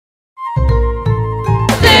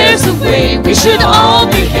there's a way we should all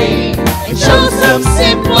behave and show some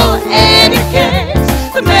simple etiquette.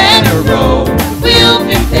 The manner road will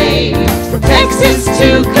be paved from Texas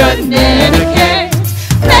to Connecticut.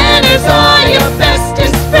 Manners are your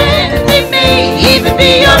bestest friend. They may even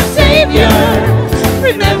be your savior.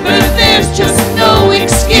 Remember, there's just no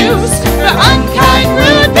excuse for unkind,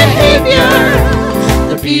 rude behavior.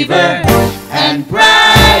 The Beaver and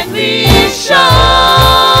Bradley Show.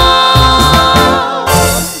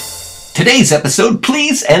 Today's episode,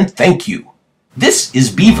 please and thank you. This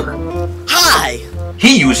is Beaver. Hi!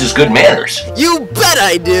 He uses good manners. You bet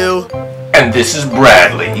I do! And this is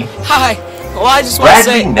Bradley. Hi! Well, I just want to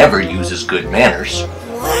say... Bradley never uses good manners.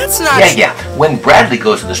 Well, that's not... Yeah. When Bradley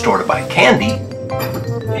goes to the store to buy candy...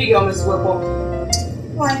 Here you go, Miss Whipple.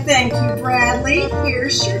 Why, thank you, Bradley.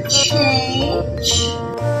 Here's your change.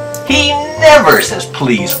 He never says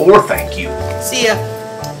please or thank you. See ya.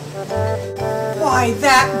 Why,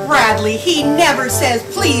 that Bradley, he never says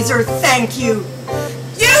please or thank you.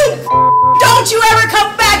 You don't you ever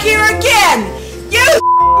come back here again!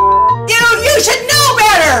 You should know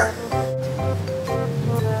better!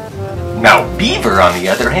 Now Beaver, on the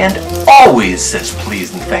other hand, always says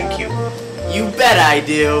please and thank you. You bet I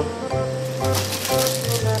do.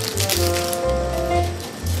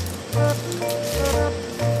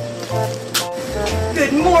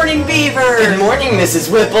 Good morning, Beaver. Good morning,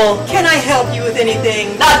 Mrs. Whipple. Can I help you with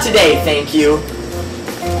anything? Not today, thank you.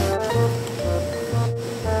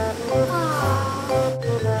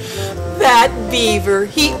 That Beaver,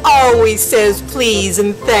 he always says please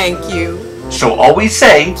and thank you. So always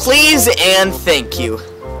say, Please and thank you.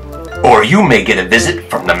 or you may get a visit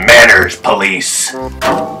from the manners police.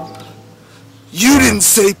 You didn't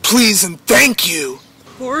say please and thank you.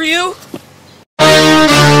 Who are you?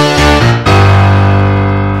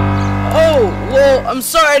 Oh, well, I'm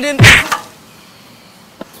sorry I didn't...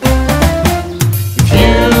 If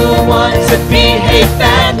you want to behave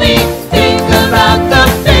badly, think about the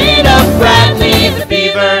fate of Bradley, the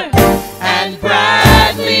Beaver and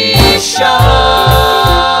Bradley Show.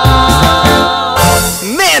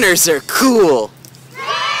 Manners are cool.